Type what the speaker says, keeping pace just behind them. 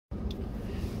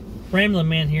Ramblin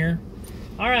man here.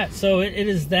 Alright, so it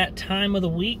is that time of the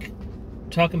week,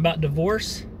 talking about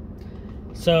divorce.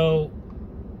 So,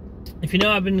 if you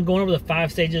know, I've been going over the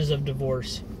 5 stages of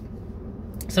divorce.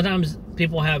 Sometimes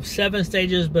people have 7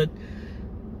 stages, but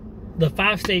the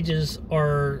 5 stages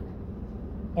are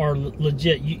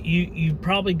legit. You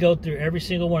probably go through every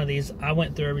single one of these. I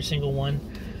went through every single one.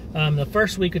 The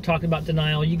first week we talked about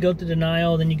denial. You go through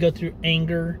denial, then you go through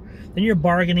anger, then you're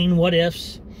bargaining, what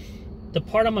ifs. The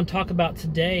part I'm going to talk about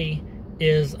today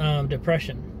is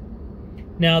depression.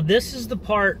 Now, this is the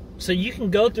part, so you can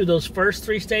go through those first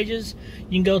 3 stages.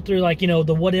 You can go through, like, you know,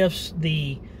 the what ifs,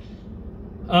 the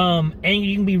anger.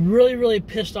 You can be really, really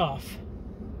pissed off.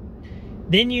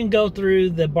 Then you can go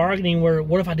through the bargaining where,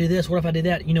 what if I do this? What if I do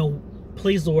that? You know,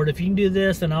 please, Lord, if you can do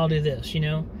this, then I'll do this, you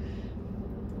know.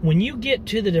 When you get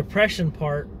to the depression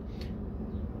part,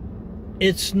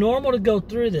 it's normal to go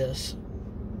through this,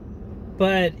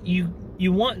 but you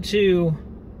want to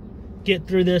get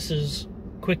through this as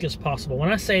quick as possible.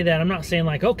 When I say that, I'm not saying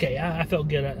like, okay, I felt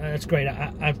good, that's great,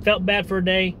 I felt bad for a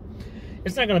day.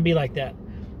 It's not going to be like that.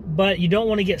 But you don't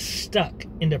want to get stuck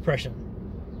in depression.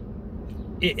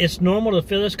 It's normal to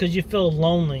feel this because you feel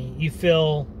lonely, you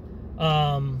feel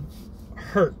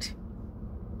hurt,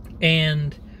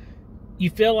 and you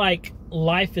feel like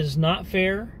life is not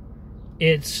fair.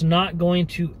 It's not going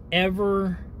to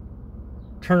ever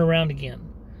turn around again.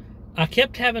 I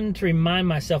kept having to remind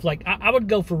myself, like, I would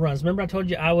go for runs. Remember I told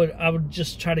you I would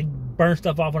just try to burn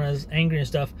stuff off when I was angry and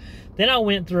stuff. Then I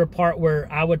went through a part where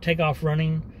I would take off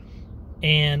running,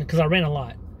 and because I ran a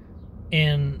lot.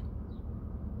 And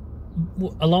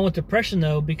along with depression,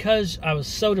 though, because I was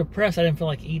so depressed, I didn't feel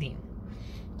like eating.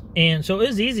 And so it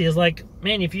was easy. It's like,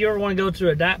 man, if you ever want to go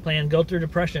through a diet plan, go through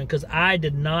depression, because I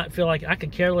did not feel like I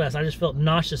could care less. I just felt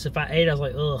nauseous. If I ate, I was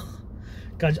like, ugh.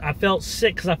 God, I felt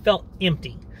sick because I felt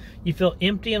empty. You feel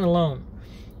empty and alone.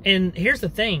 And here's the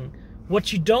thing.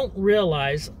 What you don't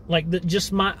realize, like,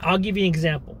 I'll give you an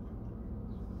example.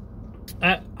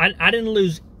 I didn't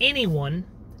lose anyone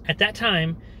at that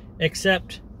time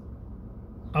except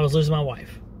I was losing my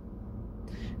wife.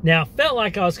 Now, I felt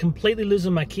like I was completely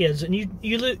losing my kids, and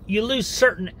you lose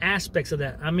certain aspects of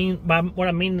that. I mean, what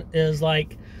I mean is,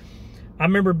 like, I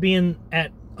remember being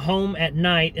at home at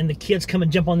night and the kids come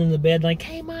and jump on in the bed like,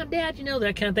 hey, Mom, Dad, you know,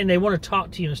 that kind of thing. They want to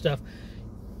talk to you and stuff.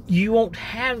 You won't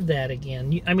have that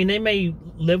again. I mean, they may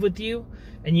live with you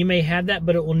and you may have that,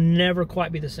 but it will never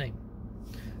quite be the same.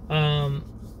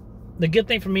 The good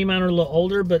thing for me, mine are a little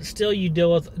older, but still you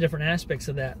deal with different aspects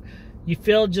of that. You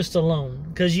feel just alone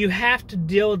because you have to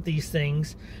deal with these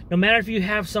things. No matter if you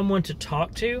have someone to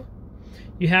talk to,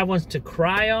 you have one to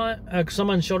cry on,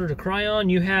 someone's shoulder to cry on,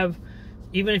 you have,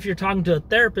 even if you're talking to a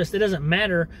therapist, it doesn't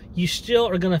matter. You still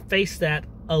are going to face that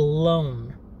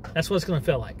alone. That's what it's going to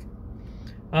feel like.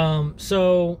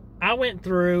 So I went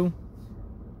through,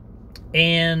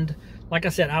 and like I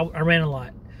said, I ran a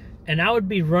lot. And I would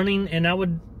be running, and I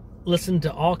would listen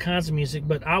to all kinds of music.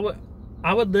 But I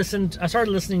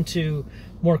started listening to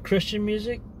more Christian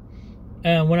music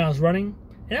when I was running.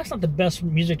 And that's not the best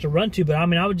music to run to, but I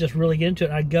mean, I would just really get into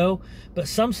it. I'd go, but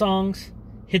some songs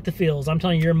hit the feels. I'm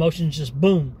telling you, your emotions just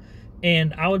boom.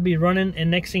 And I would be running, and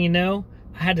next thing you know,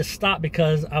 I had to stop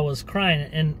because I was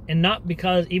crying. And not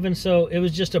because, even so, it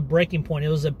was just a breaking point. It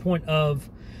was a point of,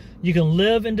 you can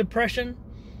live in depression,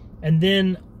 and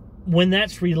then when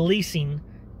that's releasing,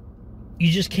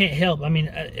 you just can't help. I mean,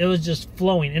 it was just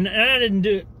flowing. And I didn't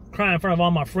do it crying in front of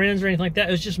all my friends or anything like that.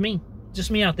 It was just me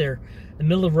out there in the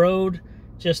middle of the road.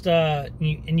 Just,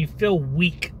 and you feel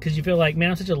weak because you feel like,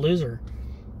 man, I'm such a loser.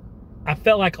 I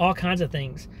felt like all kinds of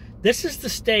things. This is the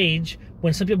stage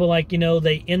when some people, like, you know,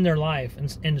 they end their life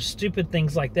and stupid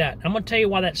things like that. I'm going to tell you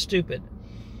why that's stupid.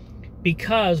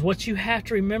 Because what you have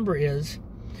to remember is,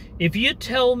 if you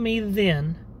told me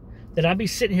then that I'd be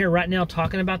sitting here right now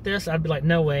talking about this, I'd be like,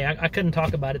 no way. I couldn't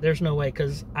talk about it. There's no way,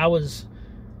 because I was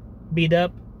beat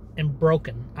up and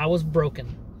broken. I was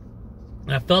broken.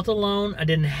 I felt alone. I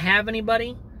didn't have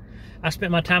anybody. I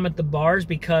spent my time at the bars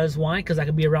because, why? Because I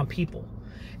could be around people.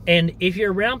 And if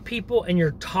you're around people and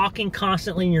you're talking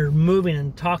constantly and you're moving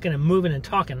and talking and moving and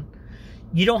talking,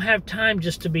 you don't have time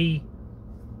just to be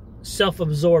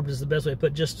self-absorbed, is the best way to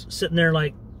put it. Just sitting there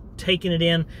like taking it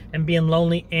in and being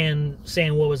lonely and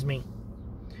saying, what was me?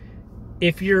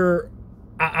 If you're,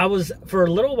 I was, for a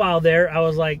little while there, I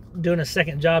was like doing a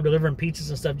second job delivering pizzas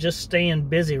and stuff, just staying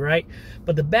busy, right?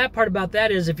 But the bad part about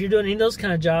that is, if you're doing any of those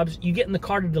kind of jobs, you get in the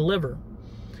car to deliver.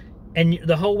 And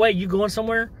the whole way you going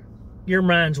somewhere, your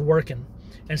mind's working.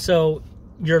 And so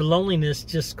your loneliness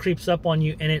just creeps up on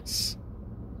you, and it's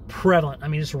prevalent. I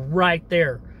mean, it's right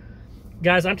there.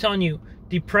 Guys, I'm telling you,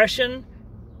 depression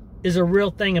is a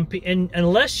real thing, and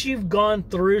unless you've gone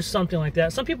through something like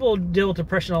that, some people deal with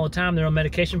depression all the time. They're on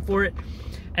medication for it,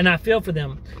 and I feel for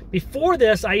them. Before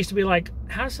this, I used to be like,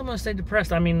 how does someone stay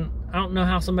depressed? I mean, I don't know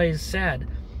how somebody's sad.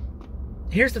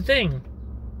 Here's the thing.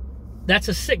 That's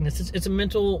a sickness. It's a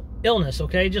mental illness,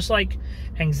 okay? Just like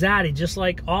anxiety, just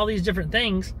like all these different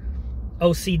things.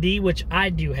 OCD, which I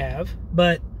do have.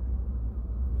 But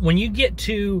when you get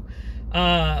to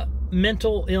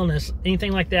mental illness,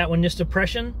 anything like that, when it's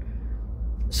depression,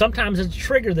 sometimes it's a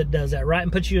trigger that does that, right?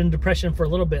 And puts you in depression for a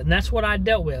little bit. And that's what I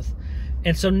dealt with.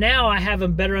 And so now I have a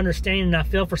better understanding, and I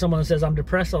feel for someone that says I'm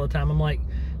depressed all the time. I'm like,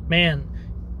 man,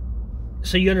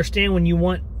 so you understand when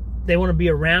they want to be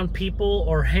around people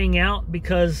or hang out,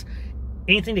 because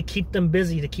anything to keep them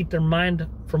busy, to keep their mind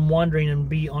from wandering and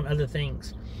be on other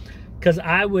things. Because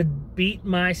I would beat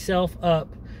myself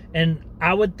up, and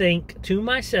I would think to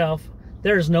myself,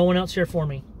 there's no one else here for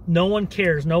me. No one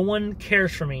cares. No one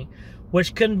cares for me,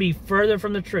 which couldn't be further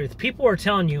from the truth. People are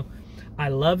telling you, I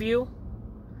love you.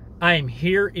 I am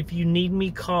here. If you need me,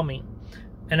 call me.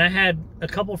 And I had a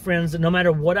couple friends that no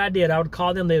matter what I did, I would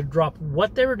call them. They would drop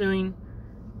what they were doing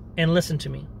and listen to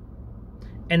me.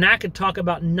 And I could talk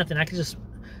about nothing. I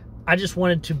just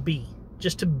wanted to be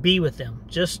with them.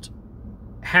 Just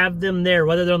have them there,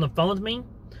 whether they're on the phone with me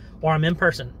or I'm in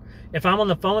person. If I'm on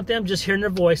the phone with them, just hearing their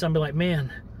voice, I'll be like,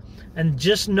 man. And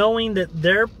just knowing that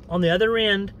they're on the other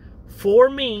end for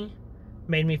me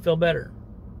made me feel better.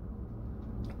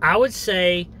 I would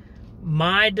say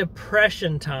my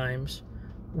depression times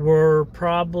were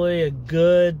probably a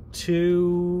good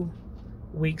 2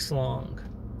 weeks long.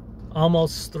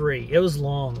 Almost 3. It was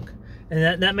long.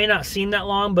 And that may not seem that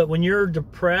long, but when you're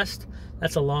depressed,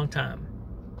 that's a long time.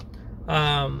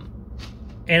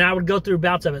 And I would go through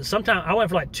bouts of it. Sometimes I went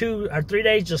for like 2 or 3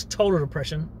 days, just total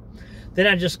depression. Then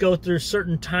I just go through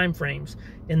certain time frames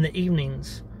in the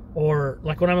evenings. Or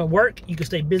like when I'm at work, you can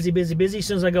stay busy, busy, busy. As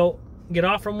soon as I get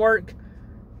off from work,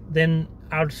 then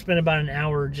I would spend about an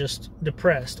hour just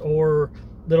depressed. Or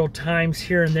little times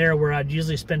here and there where I'd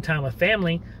usually spend time with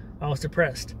family, I was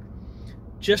depressed.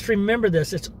 Just remember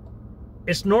this.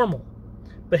 It's normal.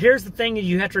 But here's the thing that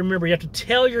you have to remember. You have to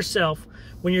tell yourself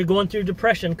when you're going through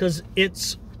depression, because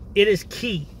it is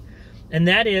key. And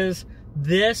that is,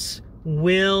 this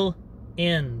will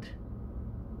end.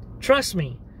 Trust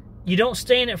me. You don't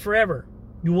stay in it forever.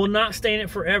 You will not stay in it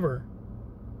forever.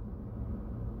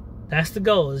 That's the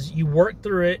goal, is you work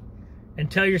through it and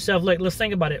tell yourself, like, let's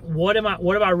think about it. What have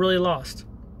I really lost?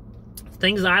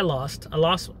 Things I lost. I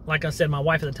lost, like I said, my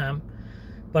wife at the time.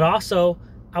 But also,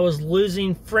 I was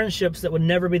losing friendships that would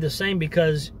never be the same,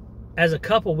 because as a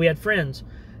couple, we had friends.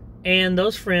 And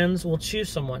those friends will choose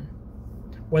someone.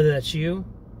 Whether that's you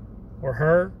or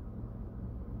her.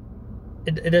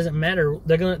 It doesn't matter.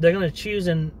 They're gonna choose,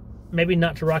 and maybe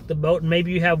not to rock the boat. And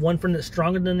maybe you have one friend that's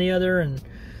stronger than the other, and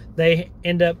they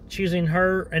end up choosing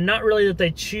her. And not really that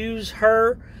they choose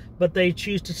her, but they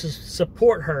choose to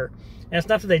support her. And it's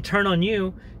not that they turn on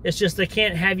you. It's just they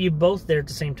can't have you both there at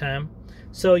the same time.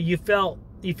 So you feel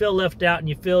left out, and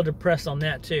you feel depressed on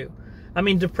that too. I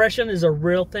mean, depression is a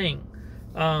real thing.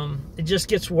 It just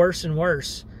gets worse and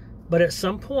worse. But at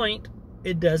some point,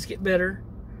 it does get better.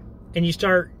 And you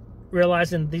start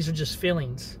realizing these are just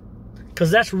feelings.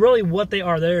 Because that's really what they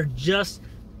are. They're just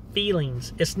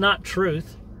feelings. It's not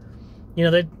truth. You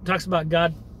know, that talks about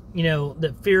God, you know,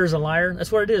 that fear is a liar.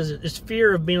 That's what it is. It's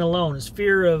fear of being alone. It's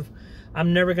fear of,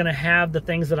 I'm never going to have the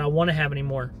things that I want to have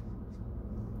anymore.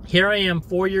 Here I am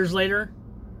 4 years later,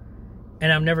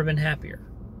 and I've never been happier.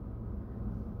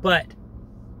 But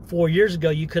 4 years ago,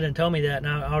 you couldn't tell me that.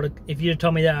 And if you had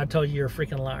told me that, I'd tell you you're a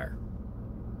freaking liar.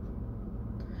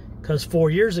 Because 4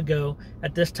 years ago,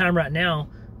 at this time right now,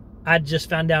 I just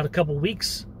found out a couple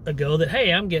weeks ago that,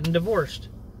 hey, I'm getting divorced.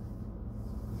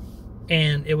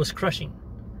 And it was crushing.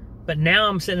 But now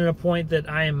I'm sitting at a point that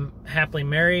I am happily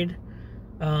married.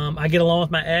 I get along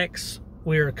with my ex.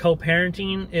 We're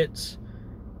co-parenting.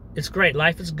 It's great.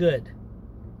 Life is good.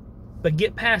 But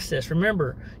get past this.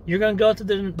 Remember, you're going to go through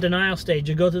the denial stage.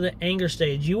 You'll go through the anger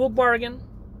stage. You will bargain.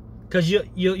 Because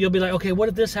you'll be like, okay, what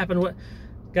if this happened? What?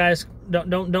 Guys,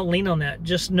 don't lean on that.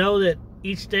 Just know that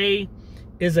each day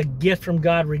is a gift from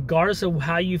God. Regardless of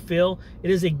how you feel,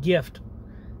 it is a gift.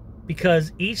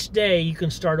 Because each day you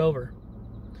can start over.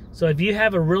 So if you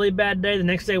have a really bad day, the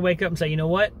next day wake up and say, you know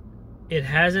what? It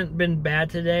hasn't been bad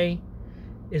today.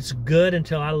 It's good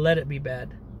until I let it be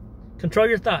bad. Control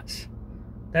your thoughts.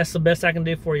 That's the best I can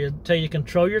do for you. Tell you to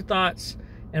control your thoughts.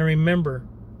 And remember,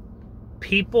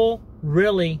 people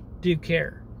really do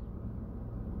care.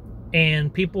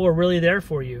 And people are really there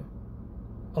for you.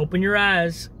 Open your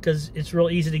eyes, because it's real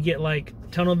easy to get like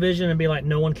tunnel vision and be like,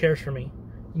 no one cares for me.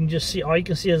 You can just see, all you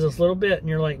can see is this little bit, and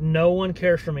you're like, no one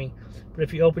cares for me. But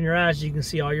if you open your eyes, you can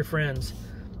see all your friends,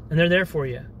 and they're there for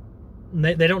you. And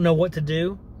they don't know what to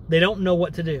do. They don't know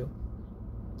what to do.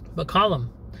 But call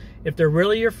them. If they're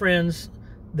really your friends,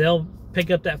 they'll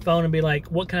pick up that phone and be like,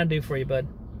 what can I do for you, bud?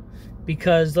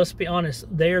 Because let's be honest,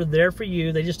 they are there for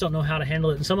you. They just don't know how to handle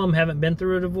it. And some of them haven't been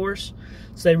through a divorce,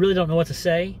 so they really don't know what to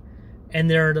say. And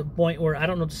they're at a point where I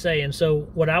don't know what to say. And so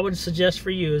what I would suggest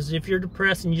for you is, if you're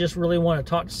depressed and you just really want to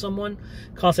talk to someone,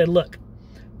 call and say, look,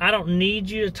 I don't need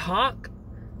you to talk.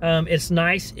 It's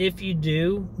nice if you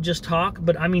do just talk,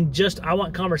 but I mean, I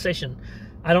want conversation.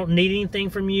 I don't need anything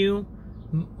from you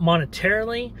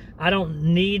monetarily. I don't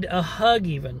need a hug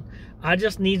even. I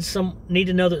just need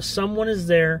to know that someone is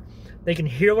there. They can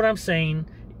hear what I'm saying,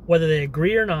 whether they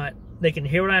agree or not. They can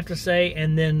hear what I have to say,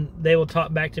 and then they will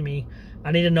talk back to me.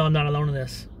 I need to know I'm not alone in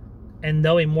this. And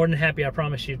they'll be more than happy, I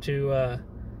promise you, to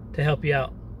help you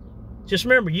out. Just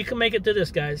remember, you can make it through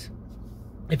this, guys.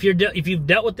 If you've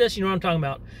dealt with this, you know what I'm talking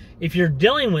about. If you're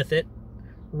dealing with it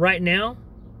right now,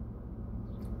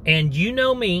 and you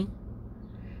know me,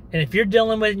 and if you're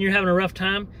dealing with it and you're having a rough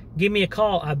time, give me a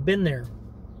call. I've been there.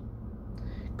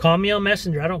 Call me on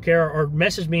Messenger. I don't care. Or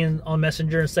message me on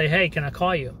Messenger and say, hey, can I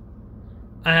call you?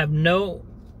 I have no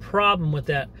problem with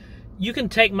that. You can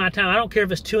take my time. I don't care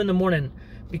if it's 2 in the morning,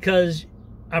 because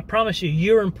I promise you,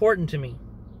 you're important to me.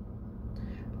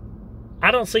 I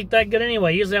don't sleep that good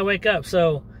anyway. Usually I wake up.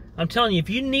 So I'm telling you, if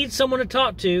you need someone to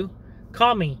talk to,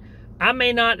 call me. I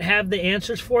may not have the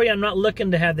answers for you. I'm not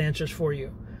looking to have the answers for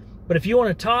you. But if you want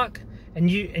to talk and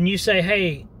you say,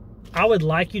 hey, I would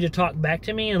like you to talk back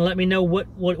to me and let me know what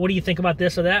do you think about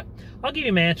this or that, I'll give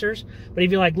you my answers. But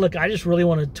if you're like, look, I just really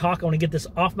want to talk. I want to get this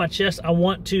off my chest. I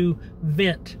want to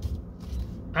vent.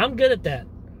 I'm good at that.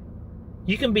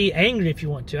 You can be angry if you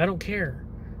want to. I don't care.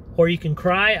 Or you can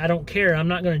cry. I don't care. I'm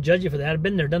not going to judge you for that. I've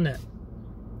been there, done that.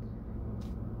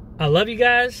 I love you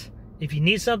guys. If you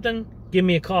need something, give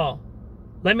me a call.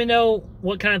 Let me know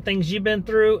what kind of things you've been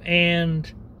through,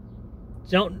 and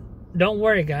don't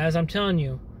worry, guys. I'm telling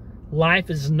you, life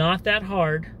is not that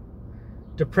hard.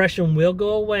 Depression will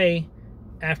go away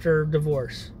after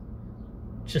divorce.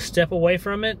 Just step away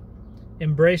from it,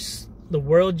 embrace the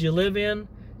world you live in,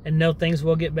 and know things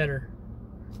will get better.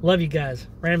 Love you guys.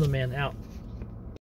 Ramblin' Man out.